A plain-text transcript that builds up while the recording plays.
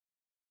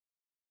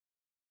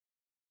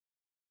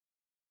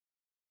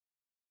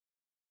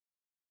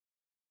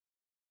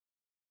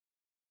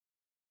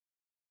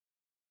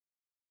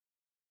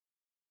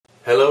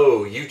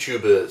Hello,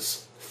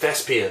 YouTubers,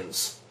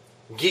 thespians,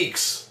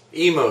 geeks,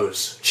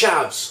 emos,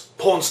 chavs,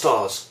 porn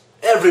stars,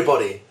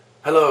 everybody!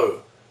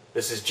 Hello,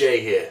 this is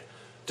Jay here,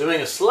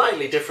 doing a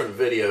slightly different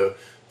video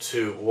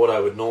to what I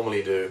would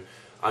normally do.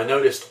 I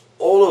noticed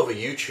all over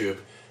YouTube,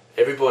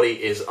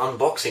 everybody is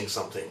unboxing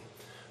something.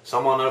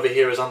 Someone over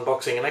here is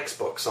unboxing an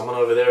Xbox, someone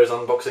over there is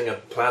unboxing a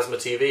plasma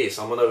TV,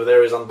 someone over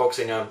there is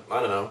unboxing a, I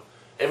don't know,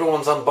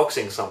 everyone's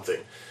unboxing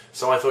something.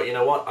 So I thought, you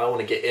know what, I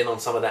want to get in on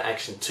some of that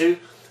action too,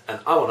 and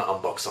I want to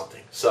unbox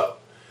something. So,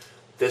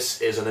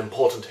 this is an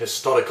important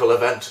historical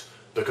event,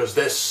 because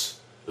this,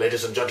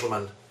 ladies and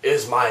gentlemen,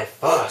 is my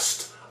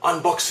first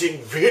unboxing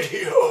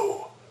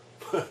video!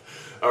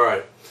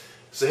 Alright,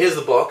 so here's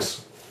the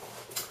box.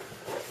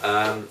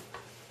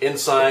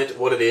 Inside,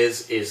 what it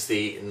is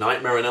the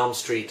Nightmare on Elm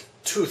Street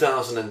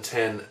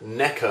 2010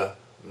 NECA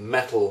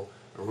metal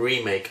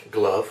remake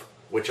glove,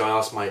 which I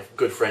asked my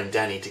good friend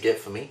Danny to get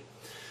for me.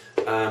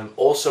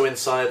 Also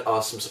inside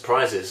are some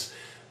surprises.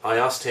 I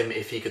asked him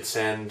if he could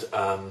send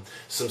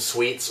some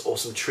sweets or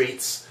some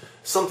treats,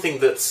 something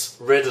that's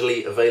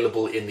readily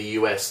available in the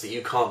US that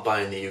you can't buy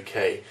in the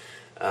UK.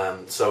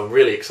 So I'm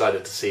really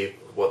excited to see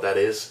what that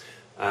is.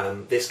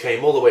 This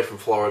came all the way from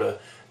Florida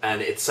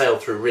and it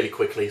sailed through really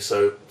quickly,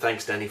 so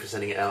thanks Danny for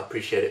sending it out,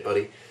 appreciate it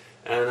buddy.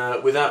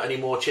 And without any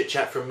more chit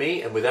chat from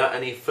me and without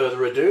any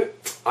further ado,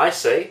 I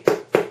say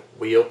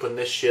we open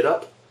this shit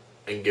up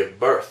and give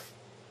birth.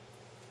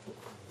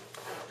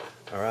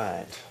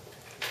 Alright.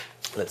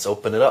 Let's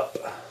open it up.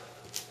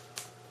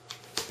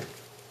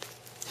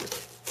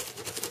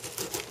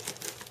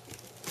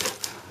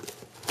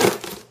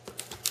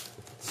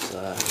 It's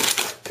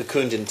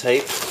cocooned in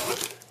tape.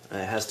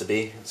 It has to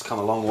be. It's come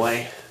a long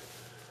way.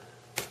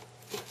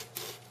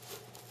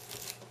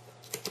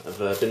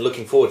 I've been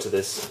looking forward to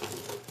this.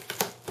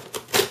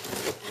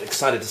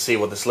 Excited to see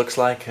what this looks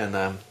like,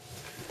 and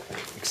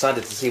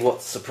excited to see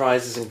what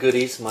surprises and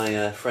goodies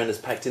my friend has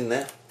packed in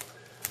there.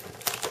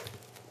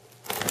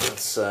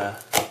 Let's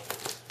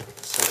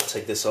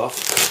take this off.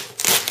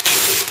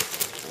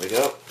 There we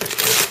go.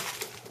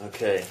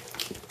 Okay.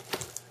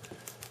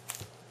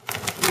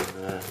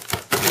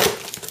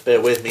 Bear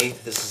with me,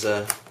 this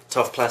is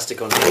tough plastic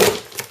on here.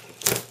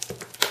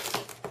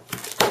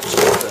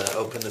 Just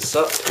open this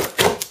up.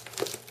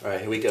 Alright,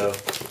 here we go.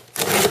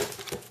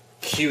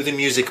 Cue the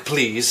music,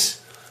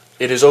 please.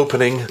 It is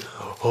opening.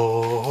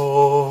 Oh.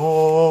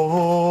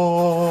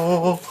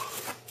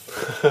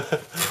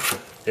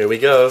 Here we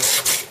go.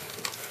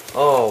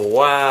 Oh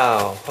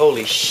wow,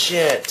 holy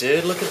shit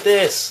dude, look at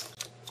this.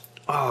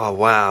 Oh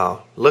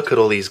wow, look at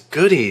all these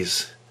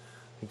goodies.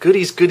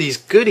 Goodies, goodies,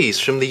 goodies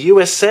from the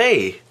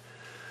USA.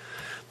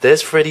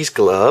 There's Freddy's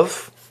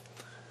glove.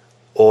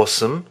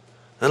 Awesome.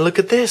 And look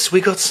at this,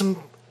 we got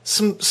some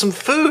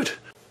food.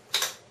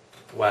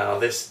 Wow,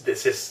 this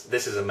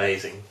is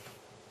amazing.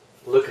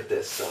 Look at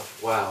this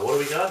stuff. Wow, what do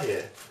we got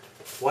here?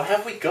 What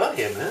have we got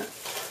here, man?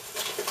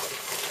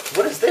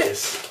 What is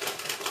this?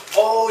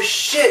 Oh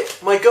shit!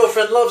 My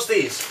girlfriend loves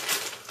these!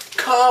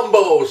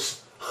 Combos!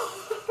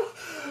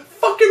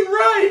 Fucking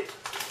right!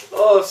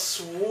 Oh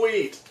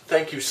sweet!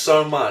 Thank you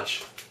so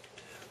much.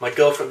 My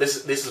girlfriend,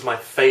 this is my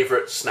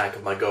favourite snack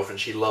of my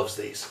girlfriend. She loves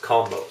these.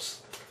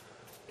 Combos.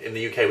 In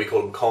the UK we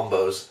call them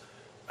combos.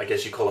 I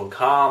guess you call them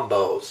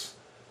combos.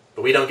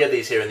 But we don't get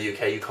these here in the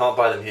UK. You can't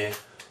buy them here.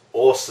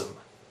 Awesome.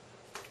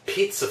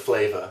 Pizza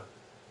flavour.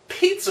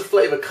 Pizza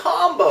flavour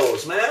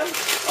combos, man!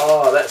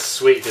 Oh, that's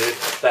sweet, dude.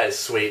 That is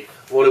sweet.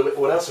 What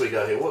else have we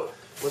got here?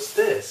 What's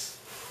this?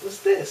 What's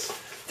this?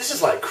 This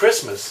is like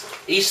Christmas,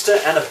 Easter,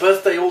 and a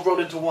birthday all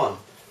rolled into one.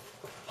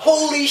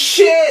 Holy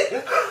shit!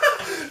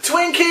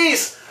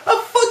 Twinkies!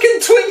 A fucking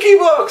Twinkie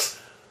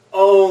box!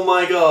 Oh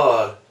my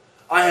god.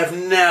 I have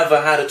never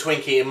had a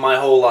Twinkie in my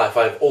whole life.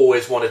 I've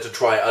always wanted to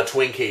try a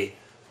Twinkie.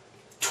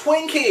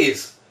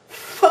 Twinkies!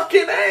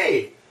 Fucking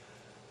A!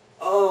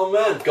 Oh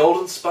man,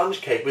 golden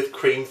sponge cake with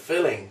cream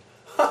filling.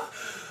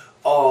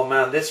 Oh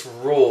man, this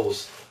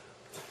rules.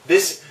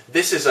 This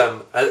is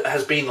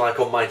has been like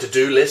on my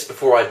to-do list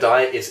before I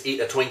die, is eat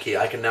a Twinkie.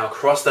 I can now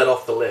cross that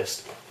off the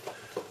list.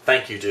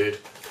 Thank you, dude.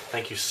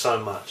 Thank you so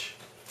much.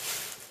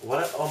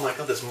 What? Oh my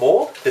god, there's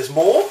more? There's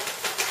more?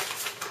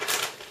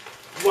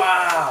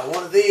 Wow,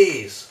 what are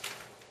these?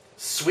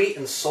 Sweet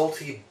and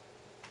salty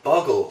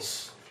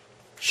buggles.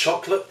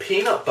 Chocolate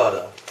peanut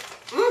butter.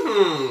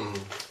 Mmm.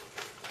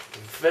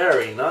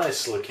 Very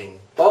nice looking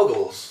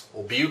buggles.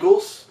 Or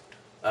bugles.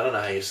 I don't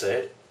know how you say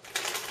it.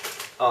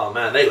 Oh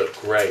man, they look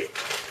great.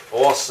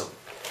 Awesome.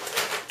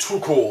 Too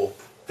cool.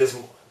 There's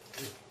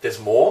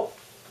more?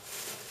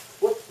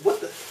 What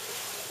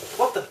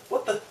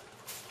the?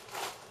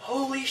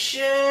 Holy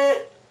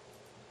shit!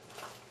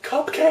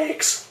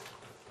 Cupcakes!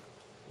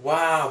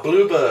 Wow,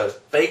 Bluebird.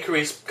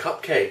 Bakery's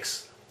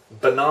cupcakes.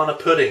 Banana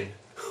pudding.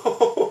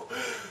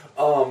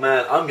 Oh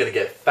man, I'm gonna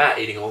get fat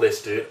eating all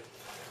this, dude.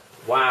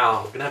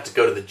 Wow, I'm gonna have to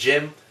go to the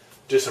gym,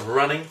 do some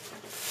running.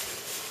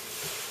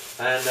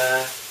 And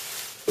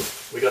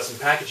we got some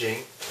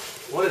packaging.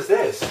 What is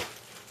this?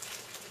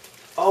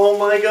 Oh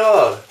my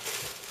god.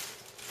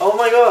 Oh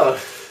my god.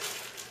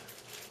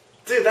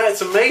 Dude,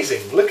 that's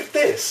amazing. Look at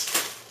this.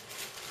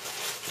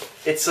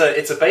 It's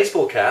a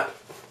baseball cap.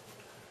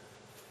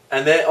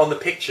 And there on the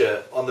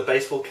picture, on the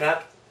baseball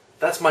cap,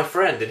 that's my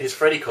friend in his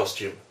Freddy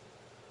costume.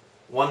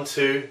 1,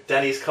 2,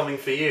 Danny's coming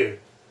for you.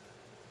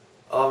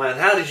 Oh man,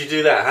 how did you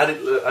do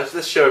that?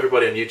 Let's show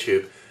everybody on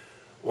YouTube.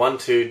 1,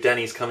 2,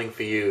 Danny's coming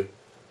for you.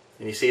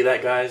 Can you see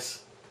that,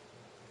 guys?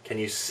 Can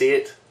you see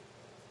it?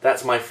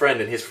 That's my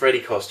friend in his Freddy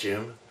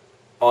costume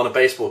on a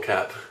baseball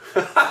cap.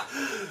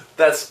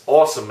 That's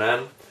awesome,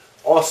 man.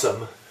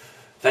 Awesome.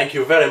 Thank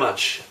you very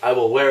much. I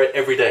will wear it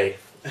every day.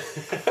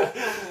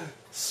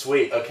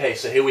 Sweet. Okay,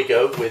 so here we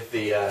go with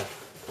the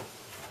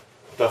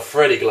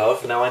Freddy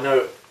glove. Now I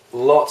know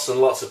lots and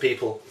lots of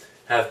people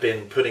have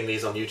been putting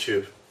these on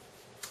YouTube.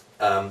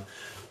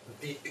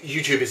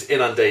 YouTube is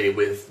inundated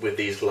with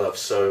these gloves,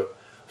 so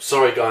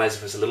sorry guys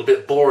if it's a little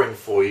bit boring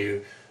for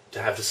you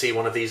to have to see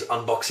one of these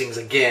unboxings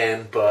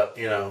again, but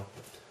you know,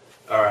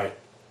 alright.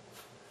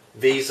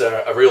 These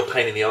are a real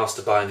pain in the ass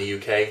to buy in the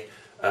UK.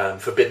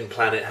 Forbidden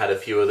Planet had a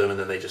few of them and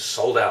then they just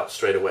sold out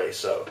straight away,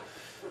 so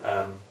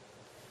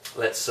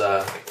let's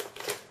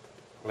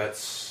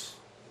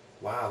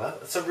wow,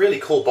 that's a really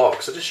cool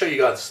box. I'll just show you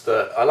guys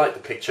I like the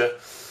picture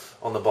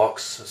on the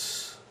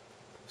box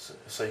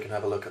so you can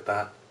have a look at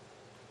that.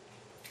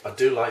 I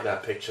do like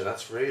that picture,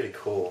 that's really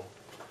cool.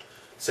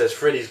 It says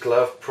Freddy's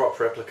Glove Prop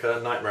Replica,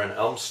 Nightmare on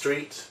Elm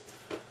Street.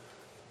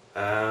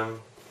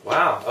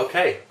 Wow,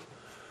 okay.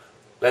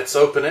 Let's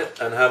open it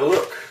and have a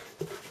look.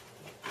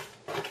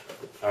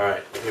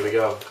 Alright, here we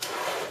go.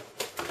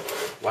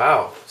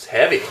 Wow, it's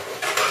heavy.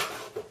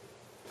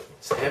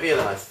 It's heavier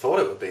than I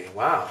thought it would be.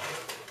 Wow.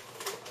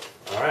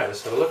 Alright,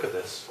 let's have a look at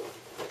this.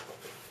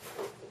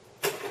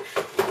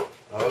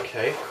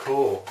 Okay,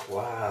 cool.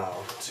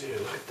 Wow. Dude,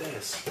 look at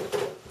this.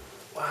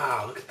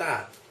 Wow, look at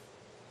that.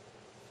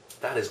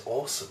 That is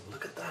awesome.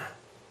 Look at that.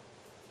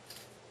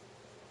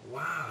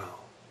 Wow.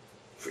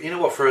 You know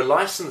what, for a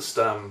licensed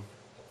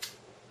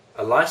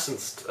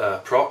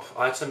prop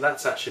item,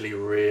 that's actually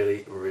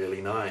really,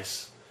 really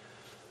nice.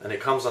 And it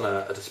comes on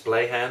a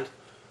display hand.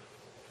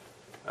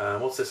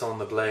 What's this on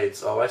the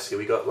blades? Oh, I see.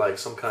 We got like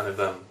some kind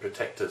of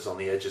protectors on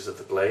the edges of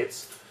the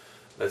blades.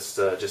 Let's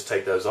just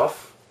take those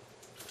off.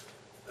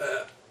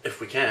 If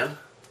we can.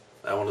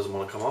 That one doesn't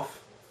want to come off.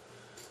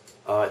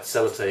 Oh, it's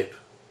sellotape.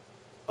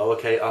 Oh,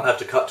 okay. I'll have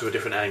to cut to a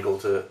different angle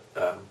to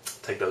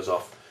take those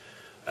off.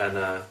 And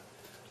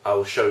I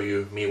will show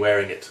you me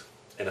wearing it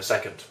in a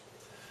second.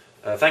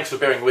 Thanks for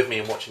bearing with me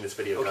and watching this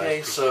video, guys.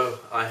 Okay, so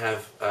I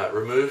have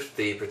removed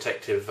the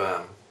protective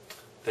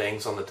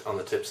things on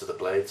the tips of the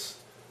blades,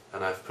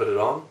 and I've put it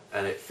on,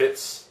 and it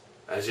fits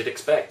as you'd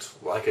expect,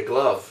 like a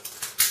glove.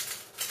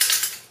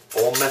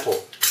 All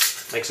metal.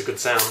 Makes a good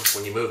sound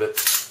when you move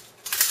it.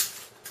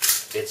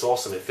 It's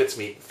awesome. It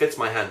fits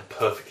my hand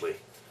perfectly.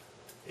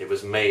 It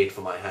was made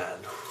for my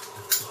hand.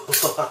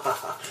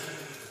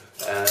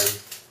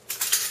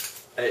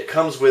 It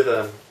comes with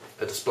a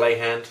display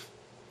hand.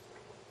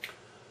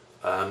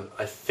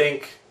 I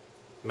think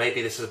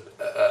maybe this is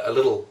a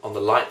little on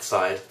the light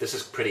side. This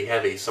is pretty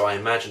heavy, so I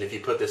imagine if you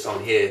put this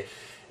on here,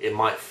 it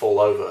might fall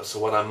over. So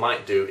what I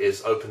might do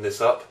is open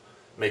this up,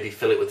 maybe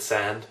fill it with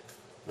sand,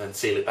 then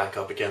seal it back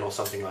up again or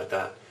something like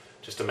that,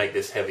 just to make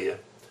this heavier.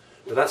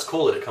 But that's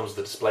cool that it comes with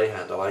a display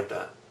hand. I like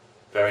that.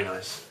 Very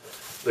nice.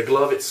 The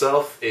glove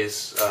itself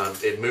is,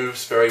 it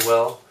moves very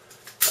well.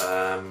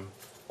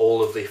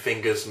 All of the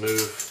fingers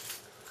move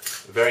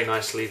very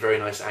nicely, very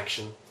nice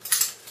action.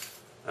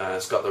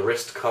 It's got the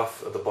wrist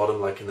cuff at the bottom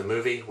like in the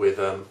movie with,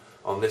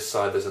 on this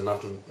side there's a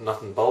nut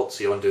and bolt,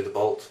 so you undo the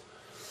bolt,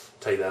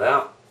 take that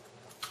out.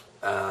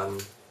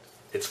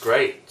 It's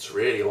great, it's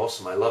really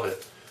awesome, I love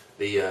it.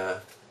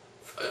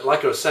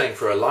 Like I was saying,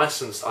 for a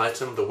licensed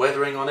item, the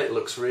weathering on it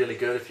looks really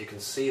good, if you can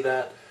see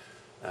that.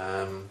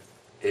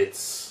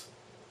 It's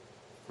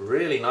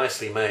really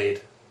nicely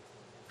made.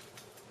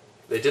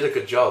 They did a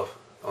good job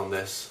on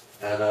this.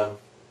 And well,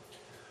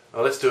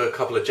 let's do a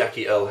couple of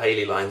Jackie Earl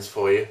Haley lines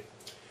for you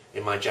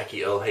in my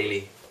Jackie Earl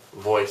Haley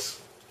voice.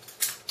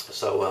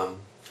 So,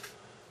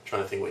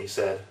 trying to think what he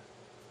said.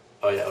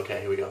 Oh yeah, okay,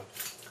 here we go.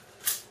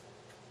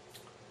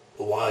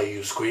 Why are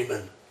you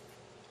screaming?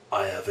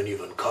 I haven't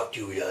even cut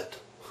you yet.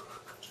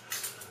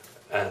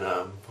 And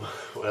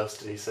what else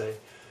did he say?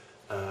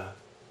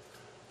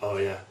 Oh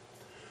yeah.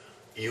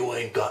 You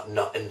ain't got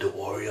nothing to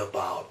worry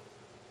about.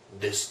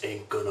 This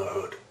ain't gonna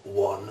hurt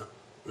one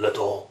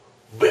little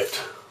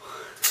bit.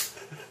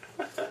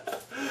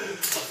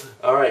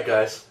 Alright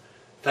guys,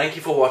 thank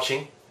you for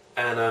watching,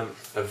 and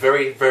a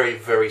very, very,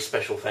 very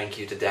special thank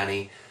you to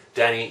Danny.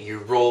 Danny, you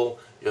rule,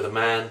 you're the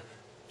man,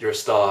 you're a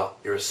star,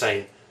 you're a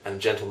saint,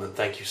 and gentlemen,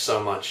 thank you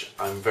so much.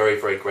 I'm very,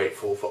 very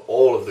grateful for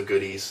all of the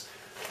goodies,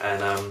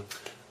 and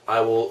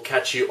I will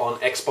catch you on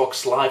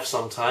Xbox Live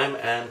sometime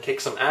and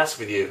kick some ass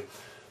with you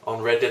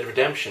on Red Dead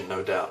Redemption,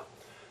 no doubt.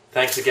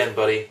 Thanks again,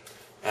 buddy,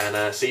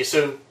 and see you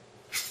soon.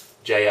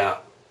 Jay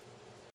out.